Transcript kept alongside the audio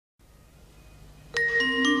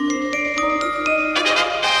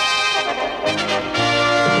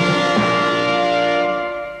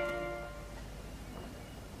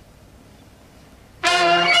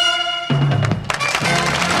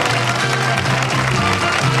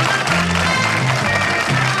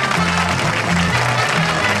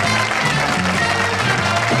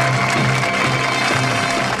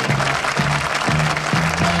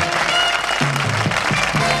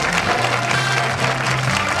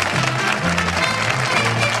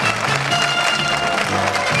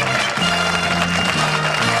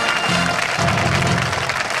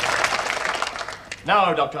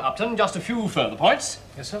Now, Dr. Upton, just a few further points.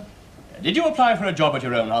 Yes, sir. Did you apply for a job at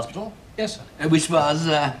your own hospital? Yes, sir. Which was,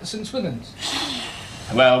 St. Swithin's.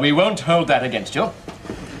 Well, we won't hold that against you.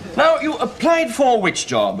 Now, you applied for which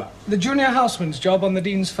job? The junior houseman's job on the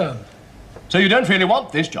Dean's firm. So you don't really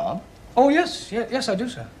want this job? Oh, yes. Yes, I do,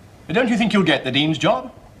 sir. But don't you think you'll get the Dean's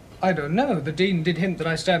job? I don't know. The Dean did hint that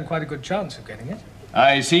I stand quite a good chance of getting it.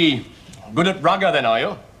 I see. Good at rugger, then, are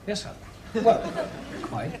you? Yes, sir. Well,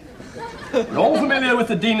 quite. We're all familiar with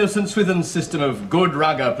the Dean of St. Swithin's system of good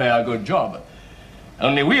rugger play a good job.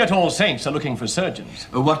 Only we at All Saints are looking for surgeons.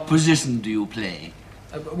 what position do you play?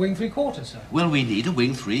 Wing 3/4, sir. Well, we need a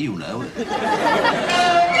wing 3, you know.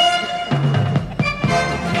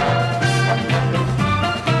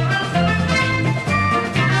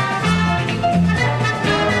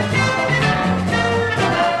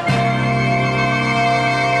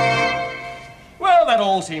 Well, that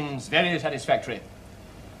all seems very satisfactory.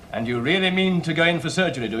 And you really mean to go in for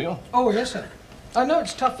surgery, do you? Oh, yes, sir. I know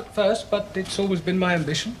it's tough at first, but it's always been my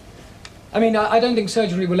ambition. I mean, I don't think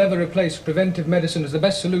surgery will ever replace preventive medicine as the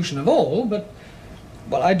best solution of all, but,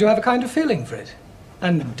 well, I do have a kind of feeling for it.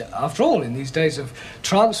 And after all, in these days of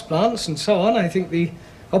transplants and so on, I think the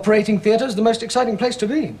operating theatre is the most exciting place to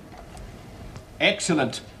be.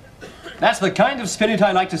 Excellent. That's the kind of spirit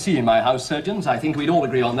I like to see in my house surgeons. I think we'd all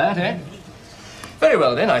agree on that, eh? Very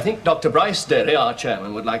well, then. I think Dr. Bryce Derry, our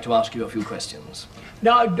chairman, would like to ask you a few questions.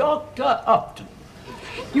 Now, Dr. Upton,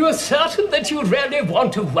 you are certain that you really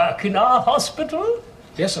want to work in our hospital?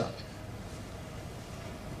 Yes, sir.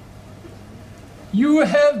 You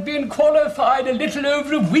have been qualified a little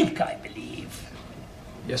over a week, I believe.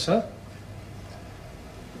 Yes, sir.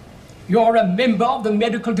 You're a member of the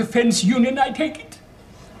Medical Defense Union, I take it?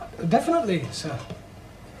 Definitely, sir.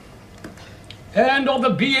 And of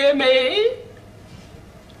the BMA?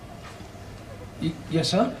 Yes,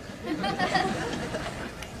 sir.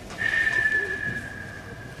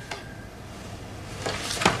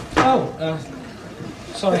 Oh,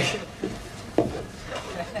 sorry.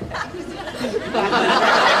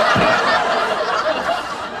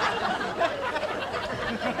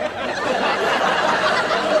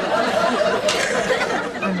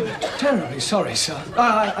 I'm terribly sorry, sir.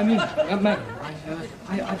 I mean, madam,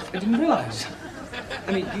 I didn't realize.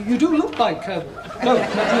 I mean, you do look like, no, not you.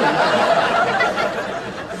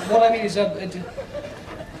 What I mean is, well,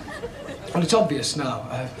 it's obvious now.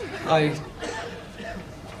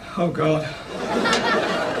 Oh, God.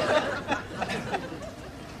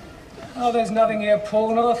 Oh, there's nothing here,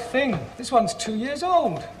 Paul, not a thing. This one's 2 years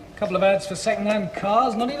old. A couple of ads for second-hand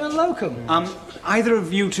cars, not even a locum. Either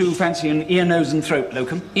of you two fancy an ear, nose and throat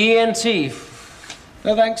locum? ENT.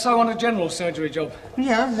 No, thanks. I want a general surgery job.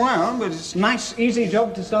 Yeah, well, but it's a nice, easy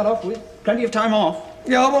job to start off with. Plenty of time off.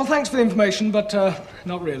 Yeah, well, thanks for the information, but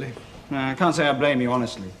not really. I can't say I blame you,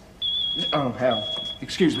 honestly. Oh, hell.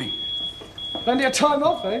 Excuse me. Plenty of time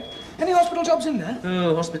off, eh? Any hospital jobs in there?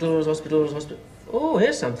 Oh, hospitals. Oh,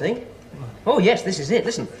 here's something. Oh, yes, this is it.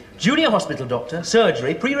 Listen. Junior hospital doctor,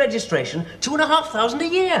 surgery, pre-registration, 2,500 a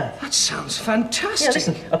year. That sounds fantastic. Yeah,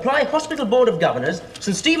 listen. Apply Hospital Board of Governors,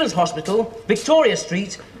 St. Stephen's Hospital, Victoria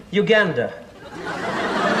Street, Uganda.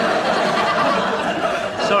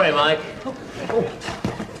 Sorry, Mike. Oh.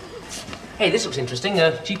 Hey, this looks interesting.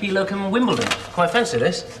 GP locum Wimbledon. Quite fancy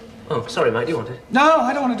this. Oh, sorry, mate. Do you want it? No,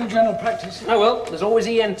 I don't want to do general practice. Oh, well, there's always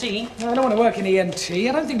ENT. No, I don't want to work in ENT.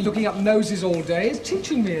 I don't think looking up noses all day is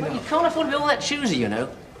teaching me enough. Well, you can't afford to be all that choosy, you know.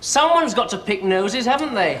 Someone's got to pick noses,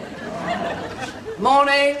 haven't they?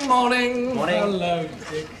 Morning, morning. Hello,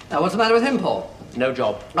 Dick. Now, what's the matter with him, Paul? No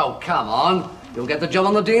job. Oh, come on. You'll get the job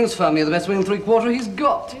on the Dean's firm. You're the best wing 3/4 he's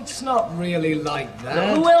got. It's not really like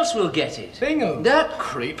that. Who else will get it? Bingham. That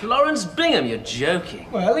creep. Lawrence Bingham, you're joking.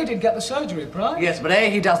 Well, he did get the surgery prize. Yes, but A,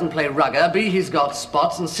 he doesn't play rugger, B, he's got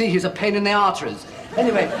spots, and C, he's a pain in the arteries.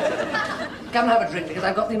 Anyway, come and have a drink, because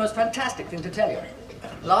I've got the most fantastic thing to tell you.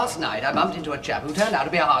 Last night, I bumped into a chap who turned out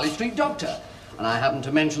to be a Harley Street doctor. And I happened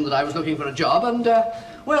to mention that I was looking for a job, and,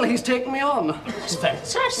 well, he's taken me on. It's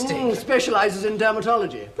fantastic. Specialises in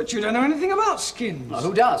dermatology. But you don't know anything about skins. Well,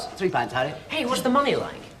 who does? 3 pints, Harry. Hey, what's the money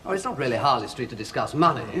like? Oh, it's not really Harley Street to discuss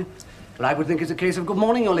money. But I would think it's a case of good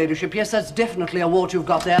morning, your ladyship. Yes, that's definitely a wart you've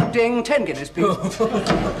got there. Ding, 10 guineas, please.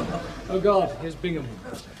 Oh, God, here's Bingham.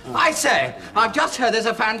 I say, I've just heard there's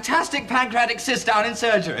a fantastic pancreatic cyst down in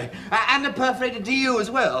surgery. And a perforated DU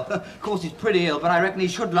as well. Of course, he's pretty ill, but I reckon he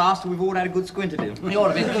should last till we've all had a good squint at him. You're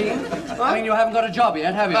a bit keen. I mean, you haven't got a job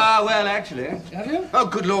yet, have you? Well, actually. Have you? Oh,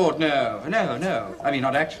 good Lord, no. No. I mean,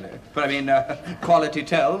 not actually. But I mean, quality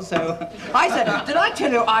tells, so... I said, did I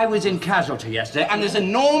tell you I was in casualty yesterday, and there's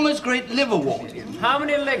enormous great liverwort in? How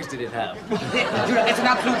many legs did it have? It's an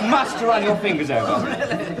absolute must to run your fingers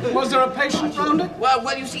over. Was there a patient round it? Well,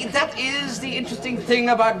 you see, that is the interesting thing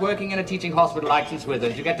about working in a teaching hospital like St.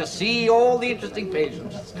 Swithin's. You get to see all the interesting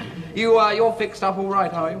patients. You're fixed up all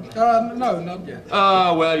right, are you? No, not yet.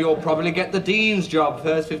 Oh, well, you'll probably get the dean's job,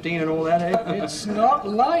 first 15 and all that, eh? It's not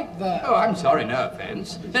like that. Oh, I'm sorry, no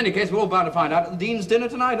offence. In any case, we're all bound to find out at the dean's dinner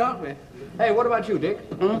tonight, aren't we? Hey, what about you, Dick?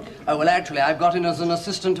 Oh, well, actually, I've got in as an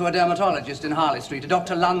assistant to a dermatologist in Harley Street, a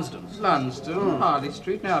Dr Lunsden. Lunsden, Harley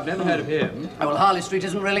Street. Now, I've never heard of him. Oh, well, Harley Street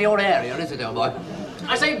isn't really your area, is it, old boy?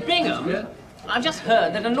 I say, Bingham, I've just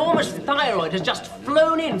heard that enormous thyroid has just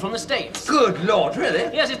flown in from the States. Good Lord, really?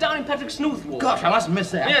 Yes, it's down in Patrick Snooth Ward. Gosh, I must miss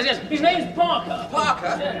that. Yes. His name's Parker.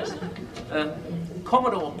 Parker? Yes.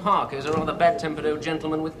 Commodore Parker's a rather bad-tempered old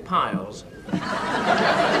gentleman with piles. They're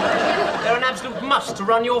an absolute must to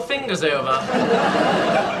run your fingers over.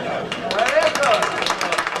 Very good.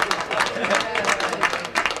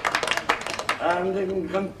 And in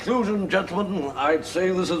conclusion, gentlemen, I'd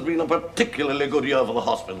say this has been a particularly good year for the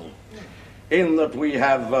hospital, in that we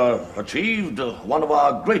have achieved one of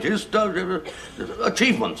our greatest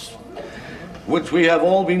achievements, which we have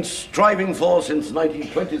all been striving for since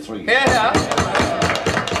 1923. Yeah.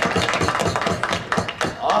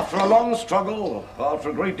 After a long struggle, after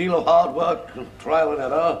a great deal of hard work, trial and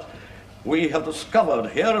error, we have discovered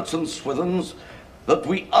here at St. Swithin's that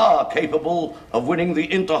we are capable of winning the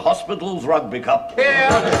Inter-Hospitals Rugby Cup.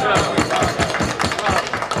 Yes,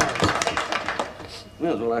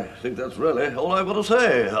 well, I think that's really all I've got to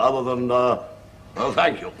say, other than, well,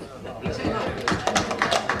 thank you.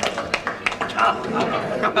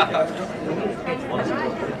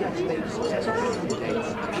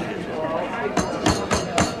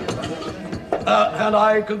 And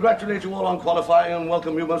I congratulate you all on qualifying and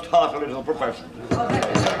welcome you most heartily to the profession.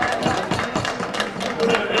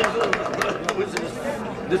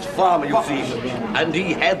 This farmer, you see, and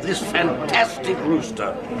he had this fantastic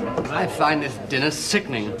rooster. I find this dinner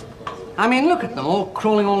sickening. I mean, look at them all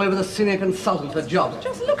crawling all over the senior consultant for jobs.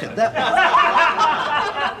 Just look at that.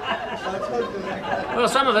 Well,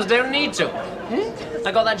 some of us don't need to.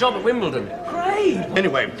 I got that job at Wimbledon. Great.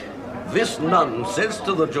 Anyway, this nun says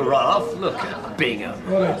to the giraffe, Look at Bingham.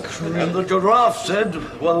 What a creep. and the giraffe said,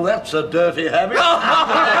 well, that's a dirty habit.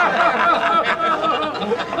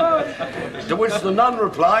 To which the nun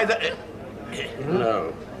replied,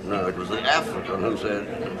 no, it was the African who said,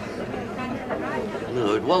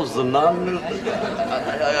 no, it was the nun.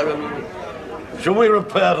 Shall we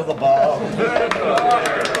repair to the bar?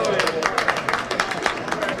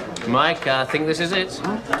 Mike, I think this is it.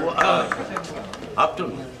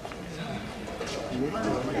 Upton.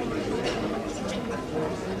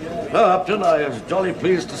 Upton, I am jolly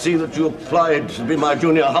pleased to see that you applied to be my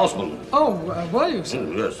junior houseman. Oh, were you, sir?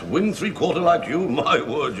 Yes, wing three-quarter like you, my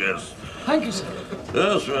word, yes. Thank you, sir.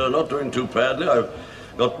 Yes, we're not doing too badly. I've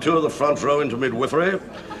got 2 of the front row into midwifery.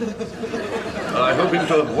 I'm hoping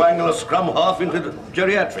to wangle a scrum half into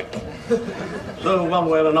geriatric. So, one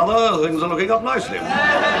way or another, things are looking up nicely. Well,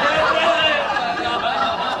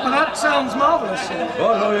 that sounds marvellous, sir.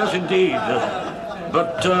 Oh, no, yes, indeed.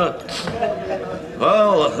 But,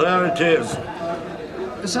 well, there it is.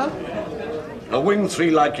 Sir? A wing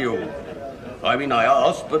 3 like you. I mean, I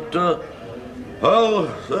asked, but, well,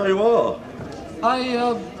 there you are. I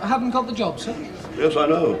haven't got the job, sir. Yes, I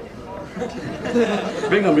know.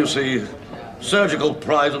 Bingham, you see, surgical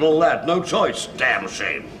pride and all that, no choice. Damn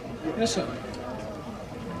shame. Yes, sir.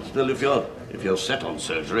 Still, if you're set on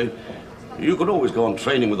surgery, you could always go on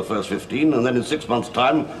training with the first 15, and then in 6 months'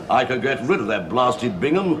 time, I could get rid of that blasted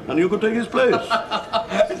Bingham, and you could take his place.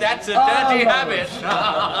 That's a dirty habit.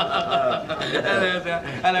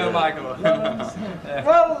 Hello, Michael.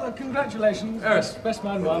 Well, congratulations. Yes. Best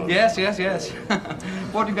man won. Yes.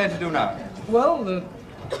 What are you going to do now? Well,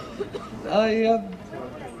 I,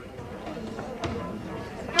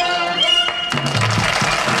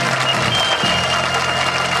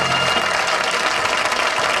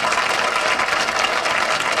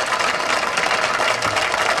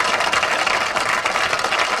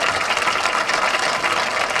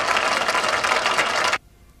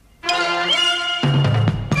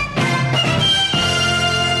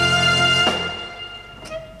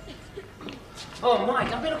 Oh,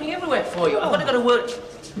 Mike, I've been looking everywhere for you. I've got to go to work.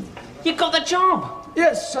 You a job?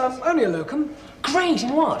 Yes, only a locum. Great,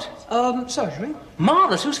 in what? Surgery.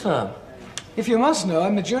 Marvellous, whose firm? If you must know,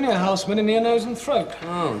 I'm the junior houseman in ear, nose and throat.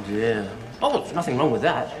 Oh, dear. Oh, well, there's nothing wrong with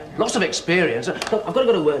that. Lots of experience. Look, I've got to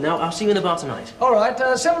go to work now. I'll see you in the bar tonight. All right,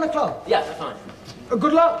 7 o'clock. Yeah, fine.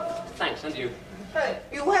 Good luck. Thanks, and you. Hey,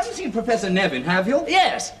 you haven't seen Professor Nevin, have you?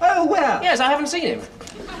 Yes. Oh, where? Yes, I haven't seen him.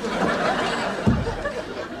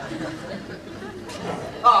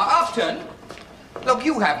 Ah, Upton. Look,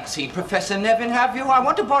 you haven't seen Professor Nevin, have you? I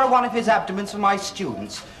want to borrow one of his abdomens for my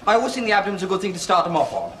students. I always think the abdomen's a good thing to start them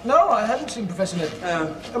off on. No, I haven't seen Professor Nevin.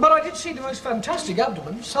 But I did see the most fantastic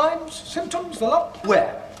abdomen. Signs, symptoms, the lot.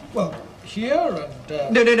 Where? Well, here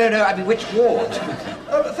and... No. I mean, which ward?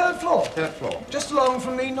 Third floor. Third floor. Just along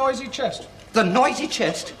from the noisy chest. The noisy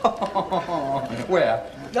chest? Where?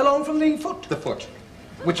 Along from the foot. The foot.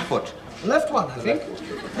 Which foot? The left one, I think.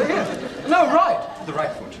 No, right. The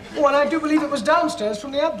right foot. Oh, and I do believe it was downstairs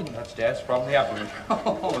from the abdomen. Upstairs from the abdomen.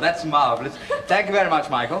 Oh, that's marvellous. Thank you very much,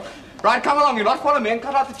 Michael. Right, come along, you lot. Follow me and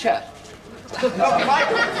cut out the chat.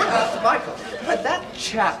 Michael, that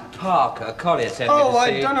chap Parker, Collier sent me to see... Oh,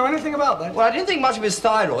 I don't know anything about that. Well, I didn't think much of his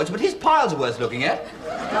thyroids, but his piles are worth looking at.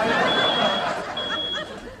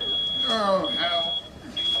 Oh, no.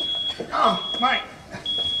 Oh, Mike.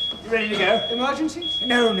 You ready to go? Emergency?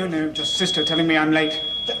 No. Just sister telling me I'm late.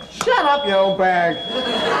 Shut up, you old bag.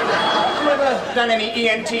 You ever done any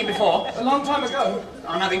ENT before? A long time ago.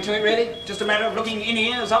 Oh, nothing to it, really? Just a matter of looking in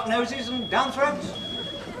ears, up noses, and down throats?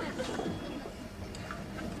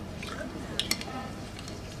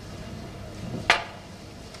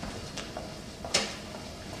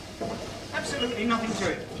 Absolutely nothing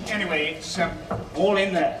to it. Anyway, it's all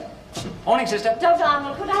in there. Morning, sister. Dr.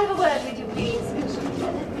 Arnold, could I have a word with you, please?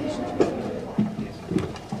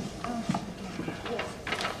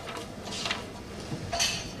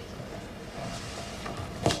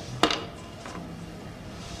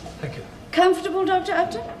 Thank you. Comfortable, Dr.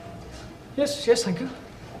 Upton? Yes, thank you.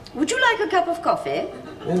 Would you like a cup of coffee?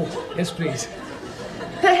 Oh, yes, please.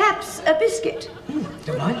 Perhaps a biscuit?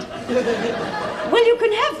 Don't mind. Well, you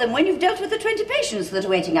can have them when you've dealt with the 20 patients that are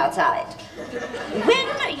waiting outside.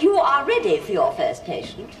 When you are ready for your first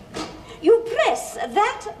patient, you press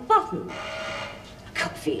that button.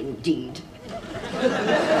 Coffee, indeed.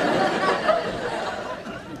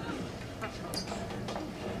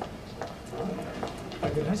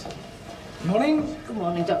 Very nice. Morning. Good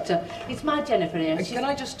morning, Doctor. It's my Jennifer here. Can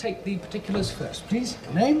I just take the particulars first, please?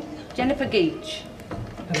 Name? Jennifer Geach.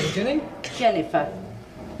 Hello, Jenny. Jennifer.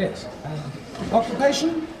 Yes.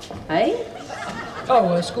 Occupation? Eh?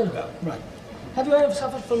 Oh, schoolgirl. Right. Have you ever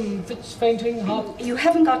suffered from fits, fainting, heart? You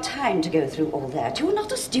haven't got time to go through all that. You're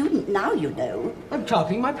not a student now, you know. I'm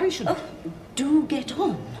clerking my patient. Oh, do get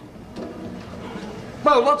on.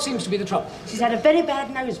 Well, what seems to be the trouble? She's had a very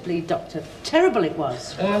bad nosebleed, Doctor. Terrible it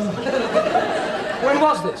was. When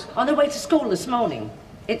was this? On the way to school this morning.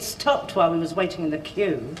 It stopped while we was waiting in the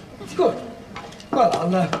queue. Good. Well,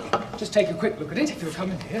 I'll just take a quick look at it, if you'll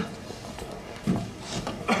come in here.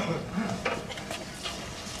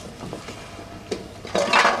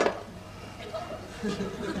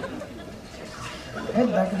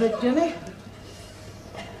 Head back a bit, Jenny.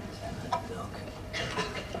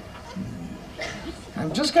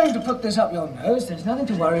 I'm just going to put this up your nose. There's nothing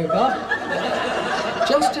to worry about.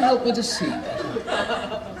 Just to help me to see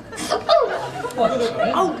better. What,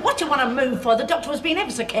 sorry? Oh, what do you want to move for? The doctor was being ever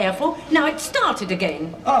so careful. Now it's started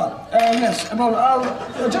again. Oh, yes. Well,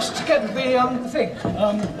 I'll just get the thing.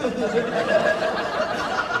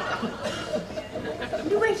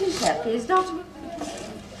 You wait in here, please, Doctor.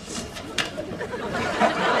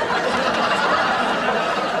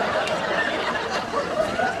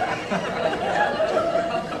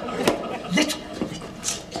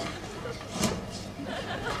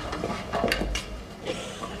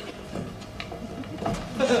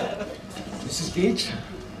 Mrs. Geach.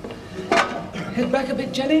 Head back a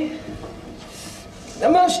bit, Jenny. Now,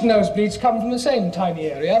 most nosebleeds come from the same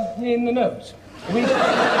tiny area in the nose.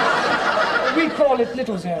 We call it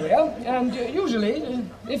Little's area, and usually,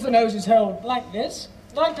 if the nose is held like this,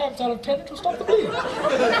 9 times out of 10 it will stop the bleeding.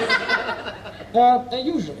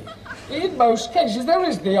 Usually. In most cases, there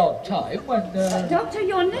is the odd time when... Doctor,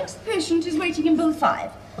 your next patient is waiting in booth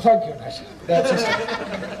 5. Thank you, Nurse. That's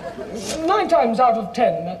it. 9 times out of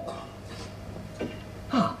 10...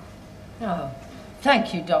 Oh,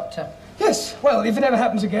 thank you, Doctor. Yes, well, if it ever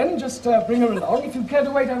happens again, just bring her along. If you care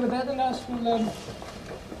to wait over there, the nurse will,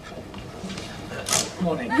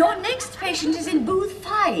 Morning. Your next patient is in booth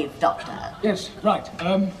 5, Doctor. Yes, right.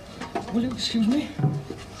 Will you excuse me?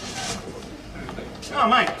 Oh,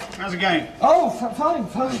 Mike, how's it going? Oh, fine,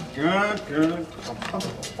 fine. Good, good.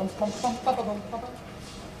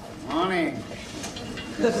 Morning.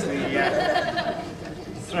 It's the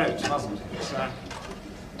throat, wasn't it?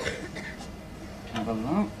 Have a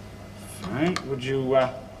look. Right, would you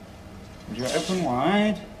open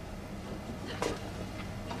wide?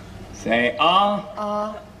 Say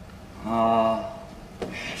ah. Ah.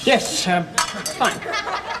 Yes, fine.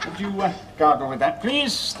 Would you gargle with that,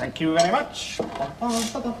 please? Thank you very much.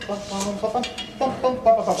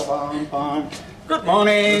 Good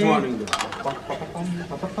morning. Good morning.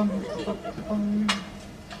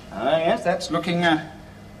 Yes, that's looking a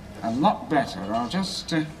lot better. I'll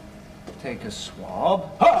just take a swab.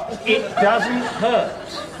 Oh, it doesn't hurt.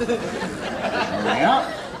 There we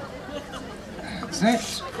are. That's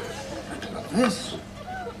it. Look at this.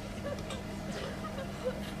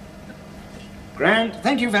 Grand.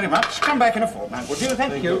 Thank you very much. Come back in a fortnight, would you?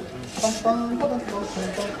 Thank you.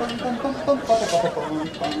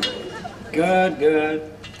 Good,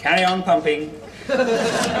 good. Carry on pumping.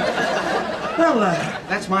 Well,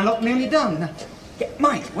 that's my lot nearly done. Yeah,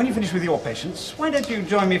 Mike, when you finish with your patients, why don't you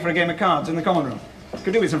join me for a game of cards in the common room?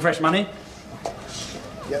 Could do with some fresh money.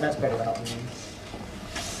 Yeah, that's better out.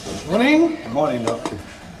 Morning. Good morning, Doctor.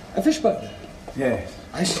 A fishbone. Yes.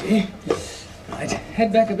 I see. Right,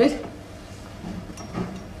 head back a bit.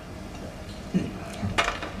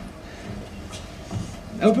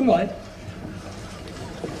 Open wide.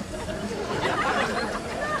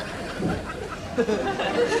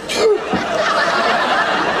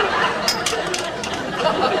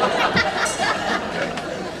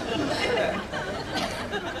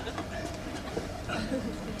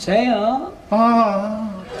 Say ah. Ah.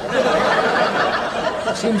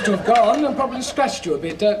 Seems to have gone and probably scratched you a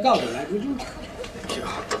bit. Gargle that, would you?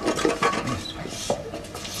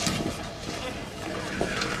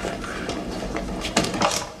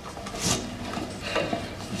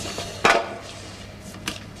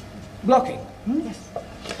 Blocking. Yes.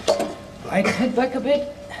 Right, head back a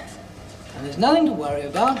bit. And there's nothing to worry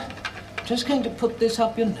about. Just going to put this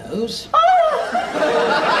up your nose. Nurse,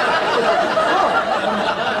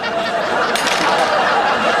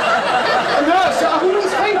 I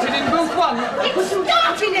almost fainted in both one. It's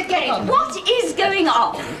starting again. What is going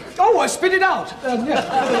on? Oh, I spit it out. Yeah.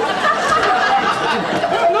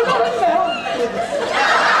 No.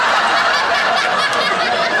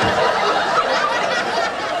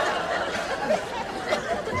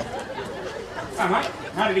 All right,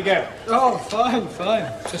 how did he go? Oh, fine,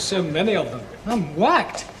 fine. Just so many of them. I'm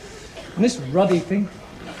whacked. And this ruddy thing.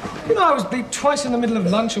 You know, I was beat twice in the middle of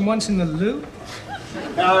lunch and once in the loo.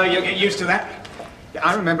 Oh, you'll get used to that.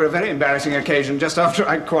 I remember a very embarrassing occasion just after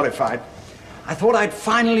I'd qualified. I thought I'd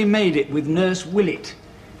finally made it with Nurse Willett.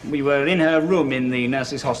 We were in her room in the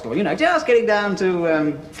nurses' hostel, you know, just getting down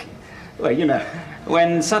to, well, you know,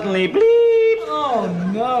 when suddenly, bleep! Oh,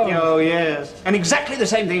 no. Oh, yes. And exactly the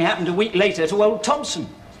same thing happened a week later to old Thompson.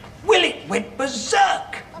 Willett went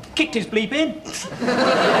berserk. Kicked his bleep in.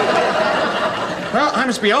 Well, I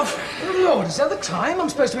must be off. Oh, Lord, is that the time? I'm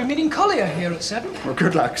supposed to be meeting Collier here at 7. Well,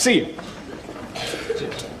 good luck. See you.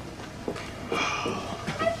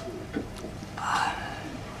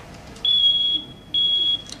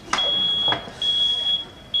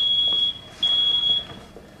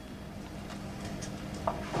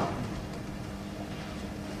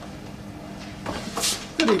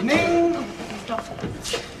 Good evening.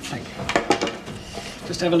 Thank you.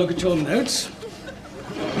 Just have a look at your notes.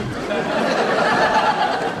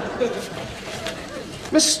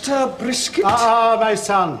 Mr. Brisket? Ah, my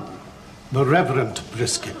son. The Reverend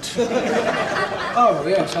Brisket. Oh,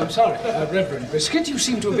 yes, I'm sorry. Reverend Brisket, you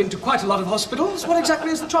seem to have been to quite a lot of hospitals. What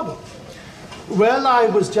exactly is the trouble? Well, I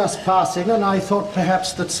was just passing, and I thought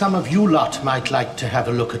perhaps that some of you lot might like to have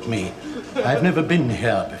a look at me. I've never been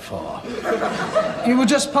here before. You were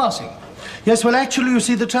just passing? Yes, well, actually, you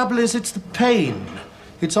see, the trouble is it's the pain.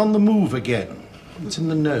 It's on the move again. It's in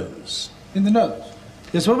the nose. In the nose?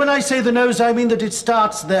 Yes, well, when I say the nose, I mean that it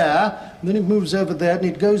starts there, and then it moves over there, and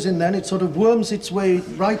it goes in there, and it sort of worms its way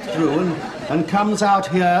right through and comes out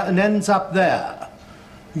here and ends up there.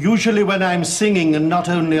 Usually when I'm singing and not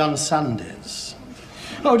only on Sundays.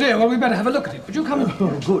 Oh, dear, well, we better have a look at it. Would you come in?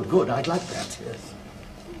 Oh, good, good. I'd like that, yes.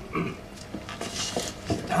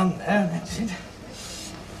 Down there, that's it.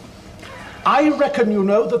 I reckon, you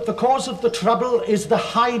know, that the cause of the trouble is the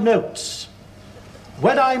high notes.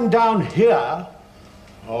 When I'm down here...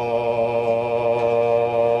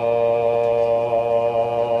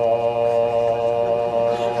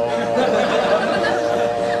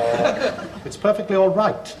 It's perfectly all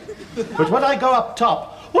right. But when I go up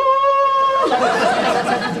top... That's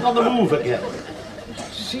everything on the move again.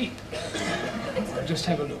 see. We'll just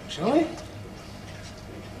have a look, shall we?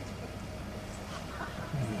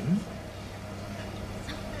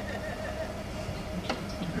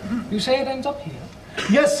 You say it ends up here?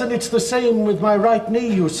 Yes, and it's the same with my right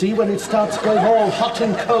knee, you see, when it starts going all hot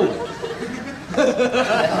and cold.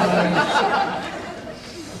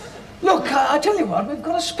 Look, I tell you what, we've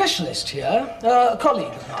got a specialist here, a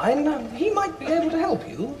colleague of mine. He might be able to help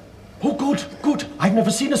you. Oh, good, good. I've never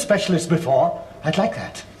seen a specialist before. I'd like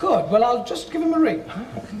that. Good. Well, I'll just give him a ring.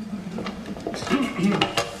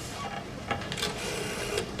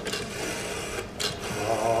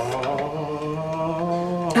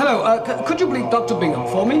 Hello, could you bleep Dr. Bingham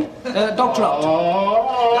for me? Dr. Upton.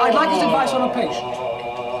 I'd like his advice on a patient.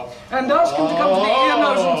 And ask him to come to the ear,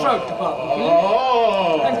 nose and throat department, will you?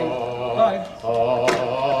 Thank you. Bye.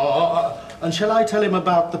 And shall I tell him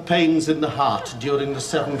about the pains in the heart during the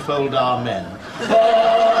sevenfold Amen?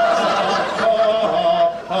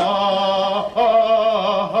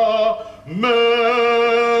 Amen.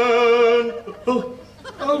 Oh,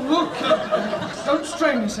 look. Don't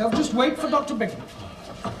strain yourself. Just wait for Dr. Bingham.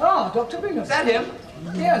 Ah, Dr. Bingham. Is that him?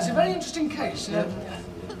 Yeah, it's a very interesting case.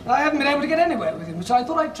 I haven't been able to get anywhere with him, so I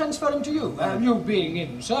thought I'd transfer him to you. You being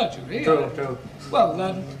in surgery. True. Well,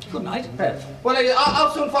 good night. Well,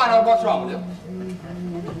 I'll soon find out what's wrong with him.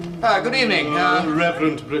 Good evening.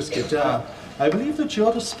 Reverend Brisket, I believe that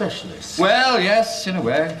you're a specialist. Well, yes, in a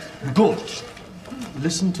way. Good.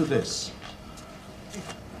 Listen to this.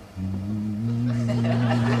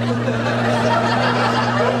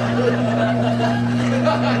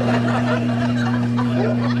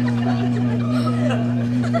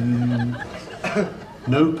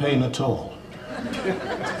 No pain at all.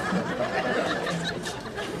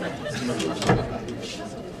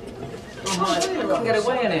 Can't get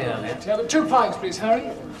away any earlier. Yeah, but 2 pints, please,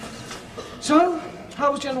 Harry. So,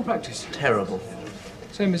 how was general practice? Terrible.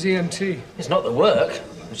 Same as ENT. It's not the work.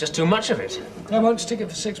 It's just too much of it. I won't stick it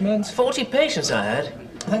for 6 months. 40 patients I had.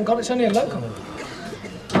 Thank God it's only a locum.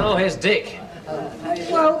 Oh, here's Dick.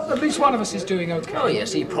 Well, at least one of us is doing okay. Oh,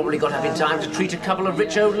 yes, he probably got up in time to treat a couple of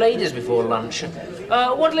rich old ladies before lunch.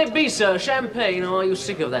 What'll it be, sir? Champagne, or are you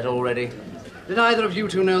sick of that already? Did either of you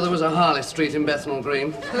two know there was a Harley Street in Bethnal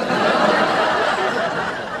Green?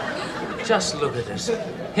 Just look at us.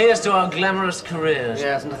 Here's to our glamorous careers.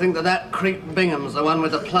 Yes, and to think that creep Bingham's the one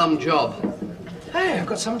with the plum job. Hey, I've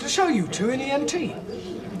got something to show you two in ENT.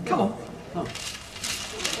 Come on. Oh.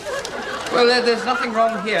 Well, there's nothing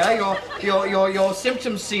wrong here. Your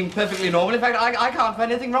symptoms seem perfectly normal. In fact, I can't find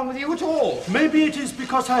anything wrong with you at all. Maybe it is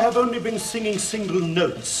because I have only been singing single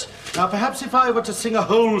notes. Now, perhaps if I were to sing a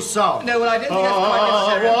whole song. No, well, I didn't think that's quite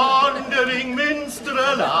necessary. Wandering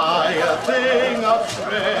minstrel, I a thing of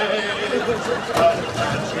praise,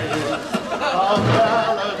 of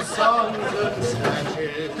ballad songs and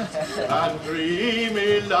snatches, and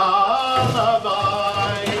dreamy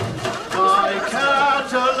lullaby. My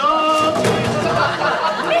catalogue is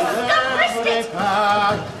Mr. Brisket!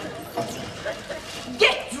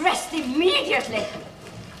 Get dressed immediately!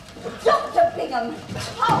 Dr. Bingham,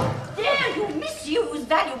 how dare you misuse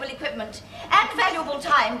valuable equipment and valuable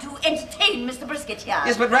time to entertain Mr. Brisket here?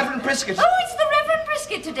 Yes, but Reverend Brisket... Oh, it's the Reverend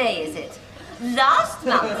Brisket today, is it? Last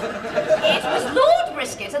month, it was Lord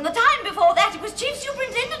Brisket, and the time before that, it was Chief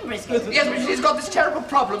Superintendent Brisket. Yes, but he's got this terrible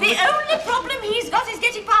problem. The only problem he's got is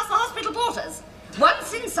getting past the hospital porters.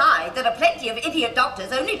 Once inside, there are plenty of idiot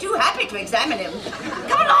doctors only too happy to examine him.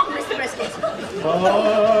 Come along, Mr. Brisket.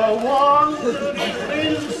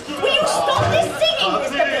 Will you stop this singing,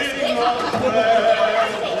 Mr. Brisket?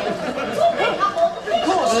 Of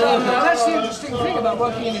course, that's the interesting thing about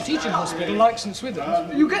working in a teaching hospital like St.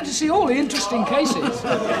 Swithin's. You get to see all the interesting cases.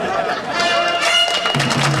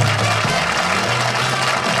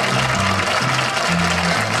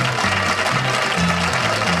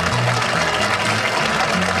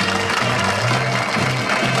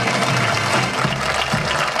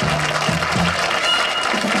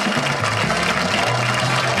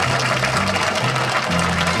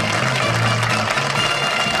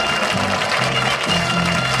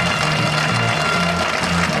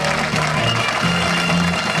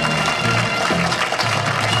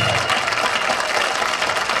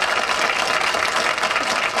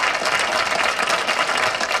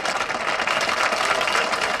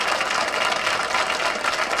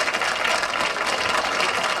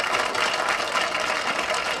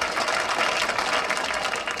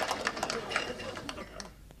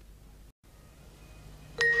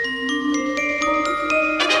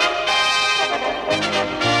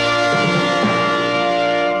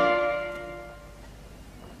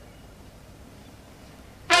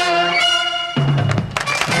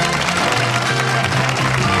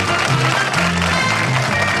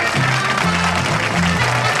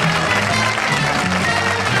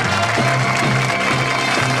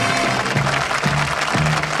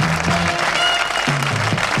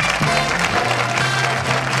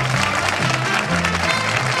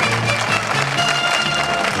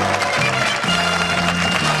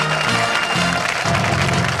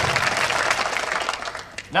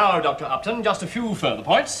 Now, Dr. Upton, just a few further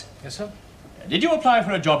points. Yes, sir. Did you apply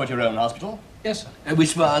for a job at your own hospital? Yes, sir.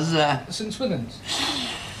 Which was, St. Swithin's.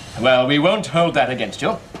 Well, we won't hold that against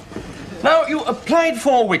you. Now, you applied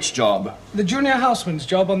for which job? The junior houseman's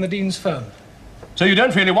job on the Dean's firm. So you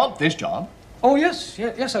don't really want this job? Oh, yes.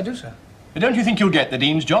 Yes, I do, sir. But don't you think you'll get the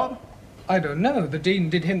Dean's job? I don't know. The Dean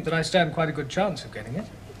did hint that I stand quite a good chance of getting it.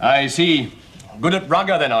 I see. Good at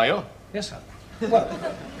rugger, then, are you? Yes, sir. Well,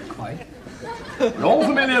 quite. We're all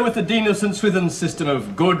familiar with the Dean of St. Swithin's system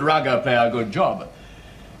of good rugger play a good job.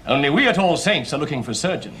 Only we at All Saints are looking for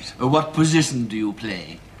surgeons. what position do you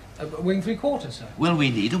play? Wing 3/4, sir. Well, we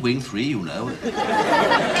need a wing 3, you know.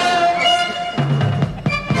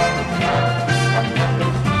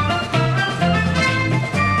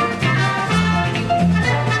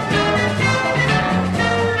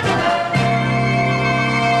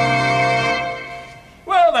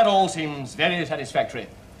 Well, that all seems very satisfactory.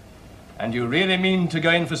 And you really mean to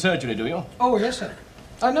go in for surgery, do you? Oh, yes, sir.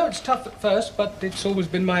 I know it's tough at first, but it's always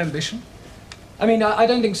been my ambition. I mean, I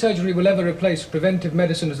don't think surgery will ever replace preventive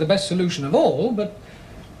medicine as the best solution of all, but,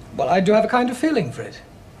 well, I do have a kind of feeling for it.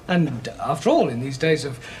 And after all, in these days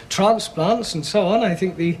of transplants and so on, I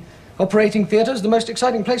think the operating theatre is the most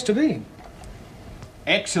exciting place to be.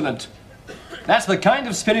 Excellent. That's the kind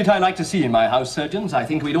of spirit I like to see in my house surgeons. I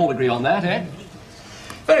think we'd all agree on that, eh?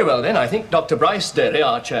 Very well, then. I think Dr. Bryce Derry,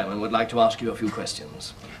 our chairman, would like to ask you a few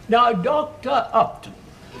questions. Now, Dr. Upton,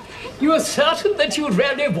 you are certain that you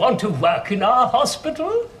really want to work in our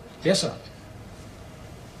hospital? Yes, sir.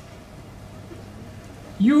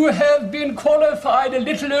 You have been qualified a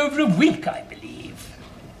little over a week, I believe.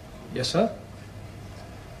 Yes, sir.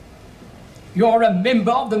 You're a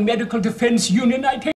member of the Medical Defense Union, I take